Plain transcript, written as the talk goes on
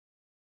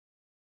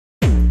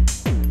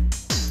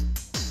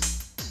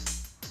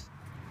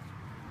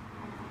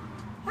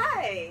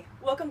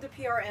Welcome to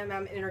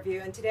PRMM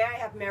Interview, and today I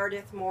have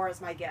Meredith Moore as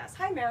my guest.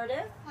 Hi,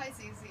 Meredith. Hi,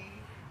 Cece.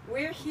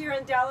 We're here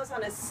in Dallas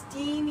on a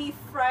steamy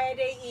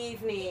Friday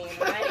evening,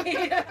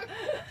 right?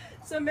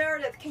 So,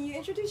 Meredith, can you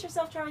introduce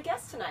yourself to our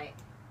guest tonight?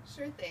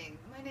 Sure thing.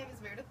 My name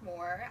is Meredith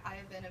Moore. I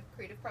have been a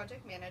creative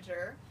project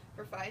manager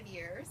for 5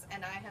 years,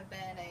 and I have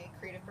been a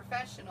creative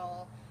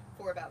professional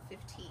for about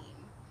 15.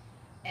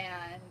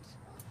 And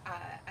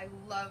I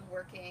love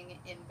working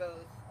in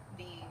both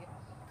the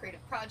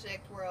creative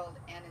project world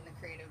and in the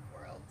creative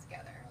world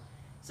together.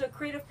 So,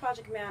 creative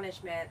project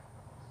management,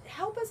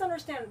 help us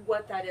understand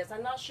what that is.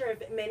 I'm not sure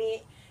if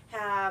many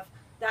have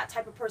that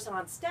type of person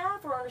on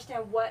staff or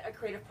understand what a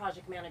creative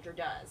project manager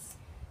does.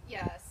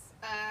 Yes,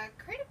 a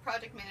creative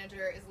project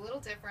manager is a little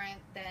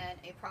different than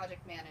a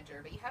project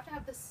manager, but you have to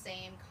have the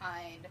same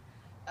kind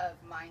of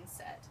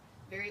mindset.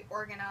 Very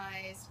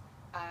organized,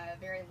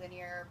 very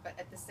linear, but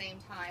at the same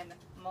time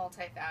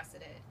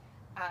multifaceted.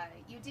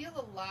 You deal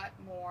a lot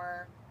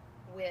more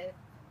with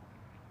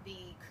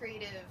the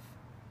creative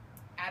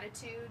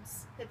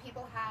attitudes that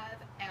people have,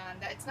 and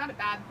it's not a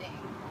bad thing.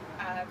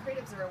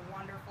 Creatives are a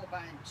wonderful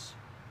bunch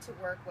to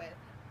work with.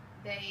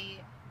 They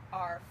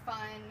are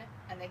fun,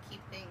 and they keep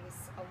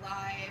things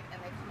alive,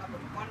 and they come up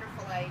with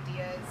wonderful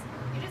ideas.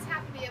 You just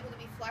have to be able to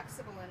be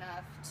flexible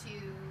enough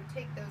to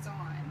take those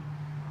on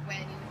when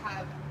you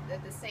have,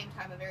 at the same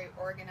time, a very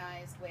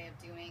organized way of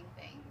doing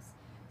things.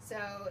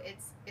 So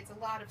it's a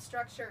lot of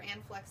structure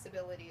and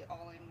flexibility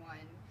all in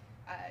one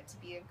to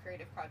be a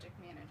creative project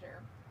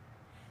manager.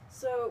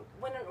 So,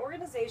 when an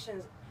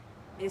organization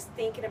is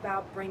thinking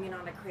about bringing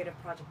on a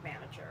creative project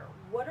manager,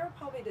 what are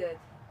probably the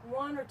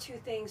one or two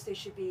things they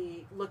should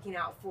be looking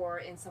out for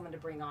in someone to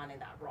bring on in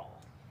that role?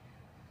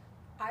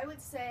 I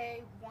would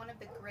say one of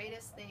the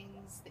greatest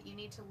things that you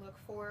need to look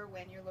for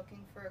when you're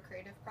looking for a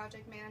creative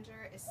project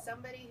manager is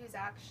somebody who's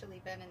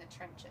actually been in the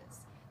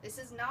trenches. This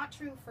is not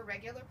true for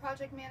regular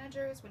project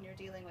managers when you're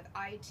dealing with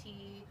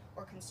IT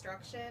or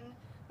construction,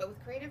 but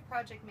with creative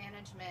project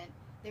management,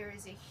 there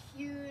is a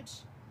huge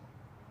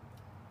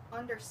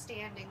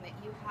understanding that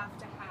you have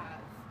to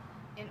have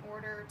in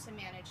order to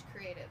manage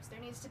creatives. There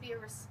needs to be a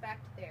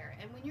respect there.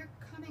 And when you're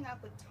coming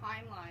up with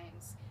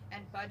timelines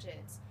and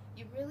budgets,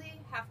 you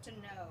really have to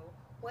know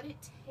what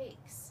it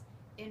takes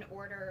in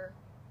order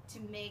to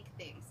make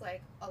things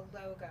like a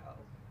logo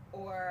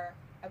or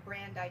a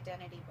brand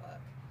identity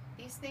book.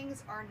 These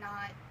things are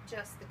not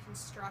just the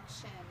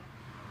construction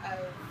of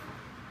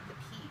the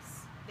piece.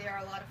 There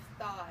are a lot of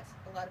thought,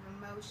 a lot of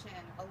emotion,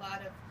 a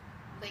lot of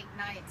late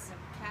nights and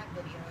cat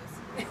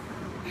videos.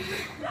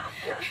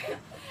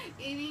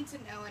 You need to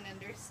know and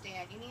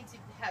understand. You need to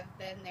have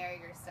been there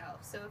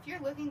yourself. So if you're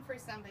looking for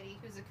somebody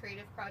who's a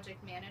creative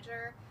project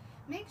manager,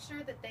 make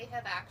sure that they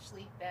have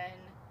actually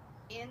been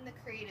in the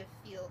creative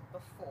field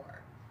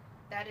before.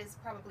 That is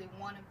probably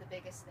one of the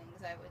biggest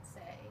things I would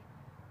say.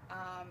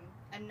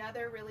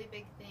 Another really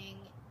big thing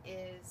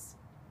is,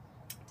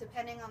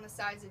 depending on the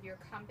size of your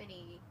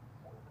company,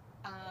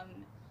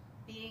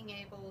 being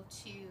able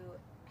to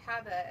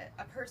have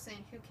a person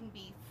who can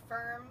be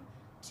firm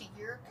to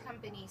your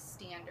company's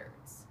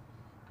standards.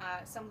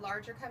 Some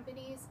larger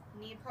companies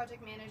need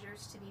project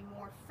managers to be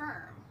more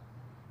firm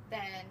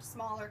than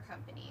smaller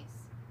companies.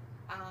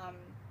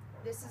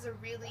 This is a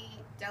really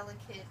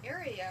delicate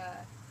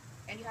area,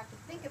 and you have to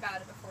think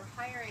about it before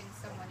hiring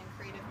someone in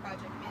creative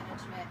project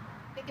management.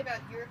 Think about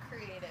your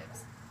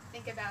creatives.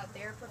 Think about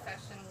their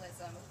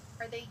professionalism.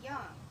 Are they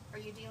young? Are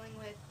you dealing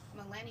with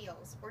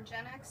millennials or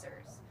Gen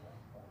Xers?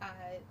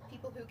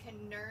 People who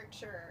can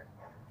nurture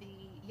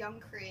the young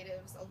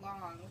creatives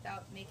along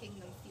without making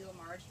them feel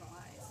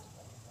marginalized.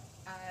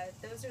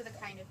 Those are the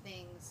kind of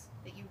things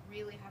that you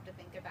really have to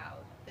think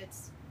about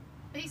that's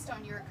based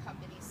on your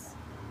company's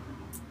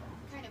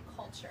kind of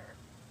culture.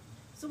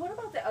 So what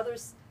about the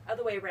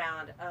other way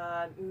around?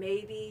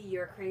 Maybe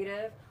you're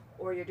creative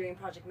or you're doing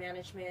project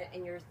management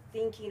and you're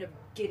thinking of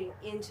getting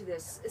into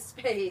this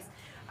space.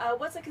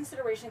 What's a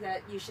consideration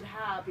that you should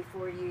have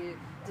before you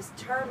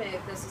determine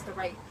if this is the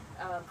right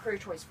career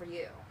choice for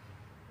you?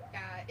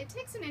 It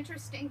takes an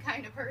interesting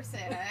kind of person.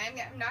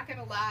 I'm not going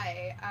to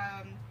lie.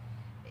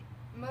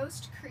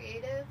 Most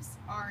creatives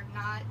are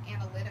not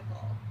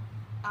analytical,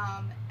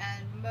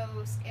 and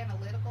most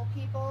analytical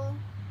people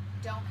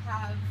don't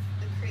have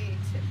the creative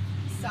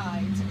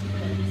side to do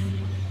this.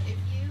 If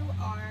you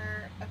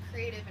are a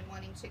creative and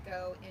wanting to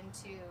go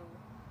into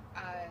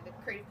the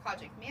creative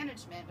project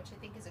management, which I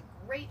think is a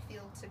great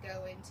field to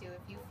go into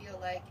if you feel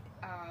like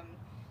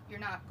you're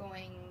not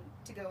going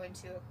to go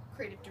into a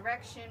creative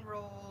direction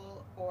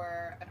role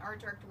or an art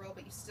director role,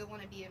 but you still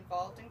want to be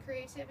involved in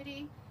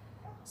creativity,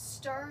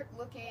 start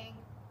looking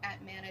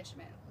at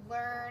management.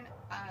 Learn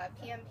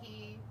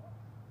PMP.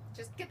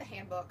 Just get the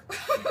handbook.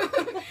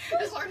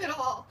 Just learn it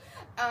all.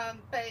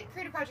 But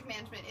creative project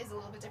management is a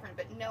little bit different,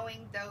 but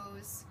knowing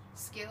those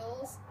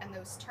skills and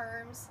those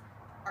terms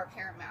are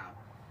paramount.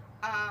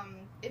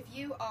 If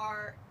you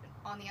are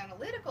on the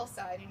analytical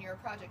side and you're a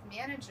project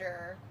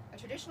manager, a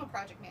traditional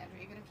project manager,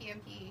 even a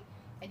PMP,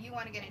 and you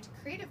want to get into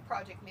creative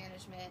project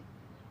management,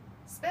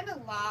 spend a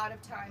lot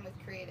of time with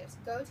creatives.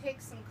 Go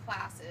take some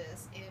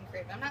classes in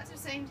creative. I'm not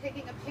just saying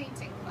taking a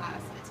painting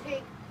class, but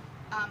take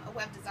a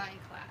web design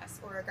class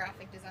or a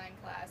graphic design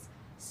class.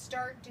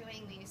 Start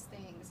doing these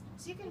things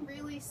so you can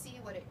really see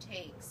what it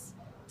takes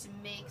to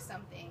make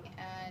something,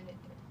 and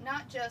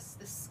not just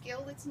the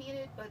skill that's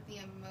needed, but the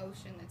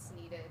emotion that's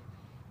needed.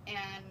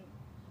 And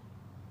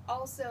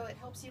also it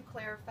helps you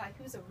clarify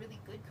who's a really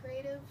good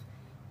creative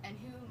and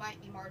who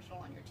might be marginal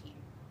on your team.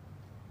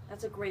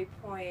 That's a great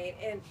point.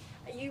 And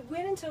you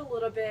went into a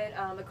little bit,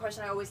 a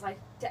question I always like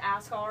to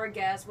ask all our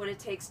guests, what it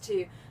takes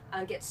to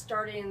get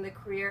started in the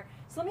career.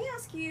 So let me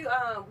ask you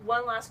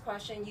one last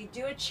question. You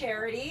do a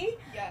charity,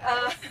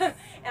 Yes. and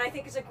I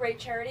think it's a great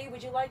charity.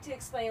 Would you like to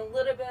explain a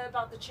little bit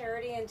about the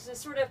charity and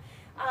just sort of,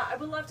 I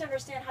would love to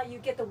understand how you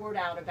get the word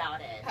out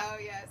about it. Oh,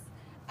 yes.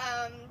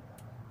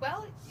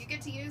 Well, you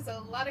get to use a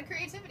lot of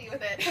creativity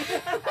with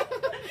it.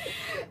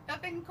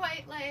 Nothing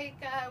quite like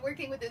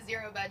working with a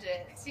zero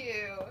budget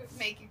to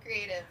make you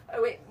creative.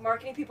 Oh wait,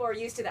 marketing people are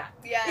used to that.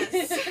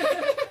 Yes.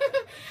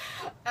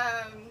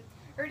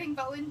 Earning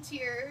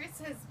volunteers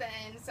has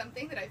been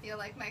something that I feel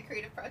like my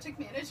creative project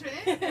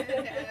management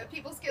and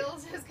people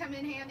skills has come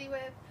in handy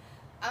with.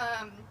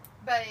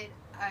 But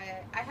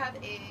I have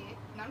a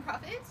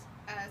nonprofit,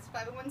 it's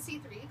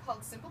 501c3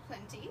 called Simple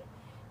Plenty,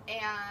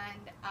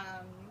 and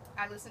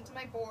I listen to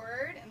my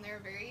board, and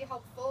they're very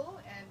helpful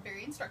and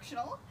very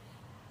instructional.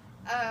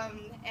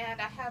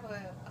 And I have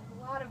a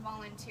lot of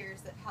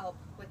volunteers that help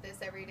with this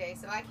every day,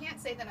 so I can't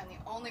say that I'm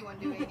the only one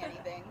doing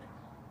anything.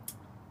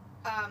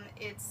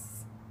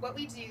 It's what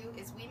we do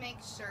is we make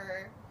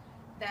sure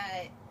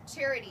that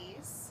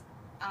charities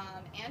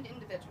and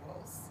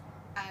individuals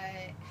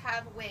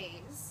have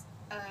ways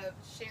of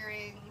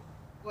sharing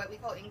what we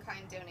call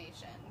in-kind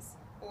donations,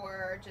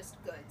 or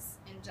just goods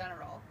in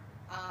general.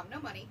 No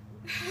money.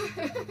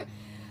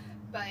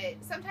 But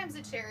sometimes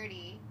a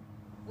charity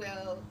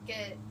will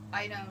get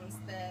items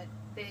that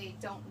they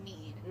don't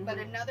need, but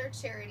another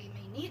charity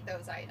may need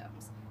those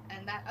items,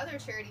 and that other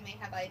charity may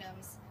have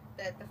items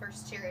that the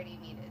first charity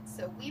needed.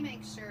 So we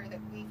make sure that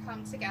we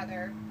come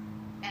together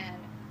and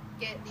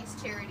get these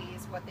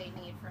charities what they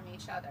need from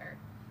each other.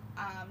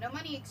 No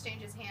money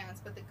exchanges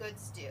hands, but the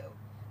goods do.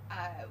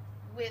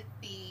 With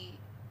the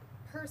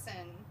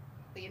person,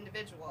 the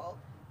individual,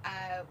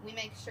 we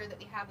make sure that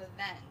we have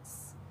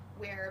events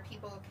where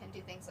people can do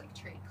things like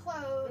trade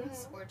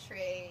clothes or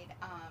trade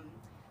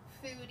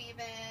food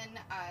even,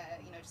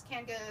 just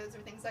canned goods or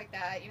things like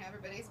that.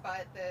 Everybody's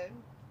bought the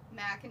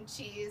mac and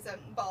cheese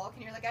in bulk,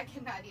 and you're like, I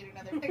cannot eat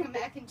another thing of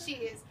mac and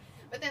cheese.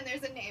 But then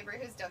there's a neighbor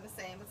who's done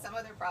the same with some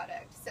other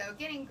product. So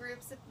getting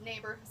groups of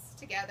neighbors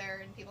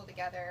together and people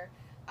together.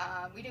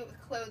 We do it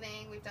with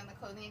clothing. We've done the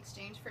clothing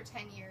exchange for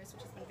 10 years,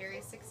 which has been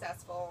very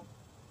successful.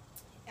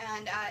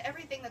 And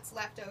everything that's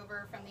left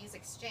over from these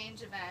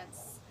exchange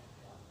events,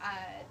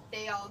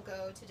 they all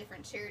go to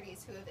different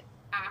charities who have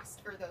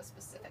asked for those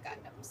specific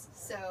items.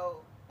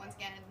 So once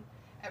again,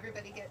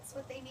 everybody gets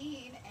what they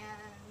need,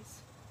 and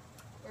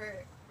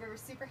we're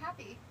super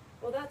happy.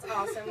 Well, that's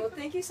awesome. Well,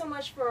 thank you so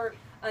much for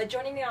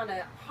joining me on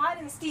a hot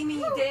and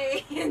steamy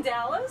day in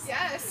Dallas.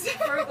 Yes.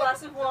 For a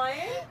glass of wine.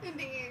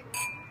 Indeed.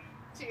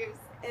 Cheers.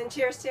 And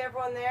cheers to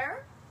everyone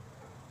there.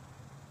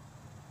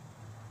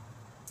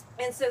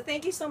 And so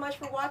thank you so much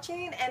for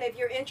watching, and if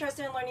you're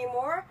interested in learning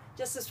more,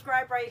 just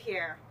subscribe right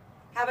here.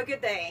 Have a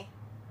good day.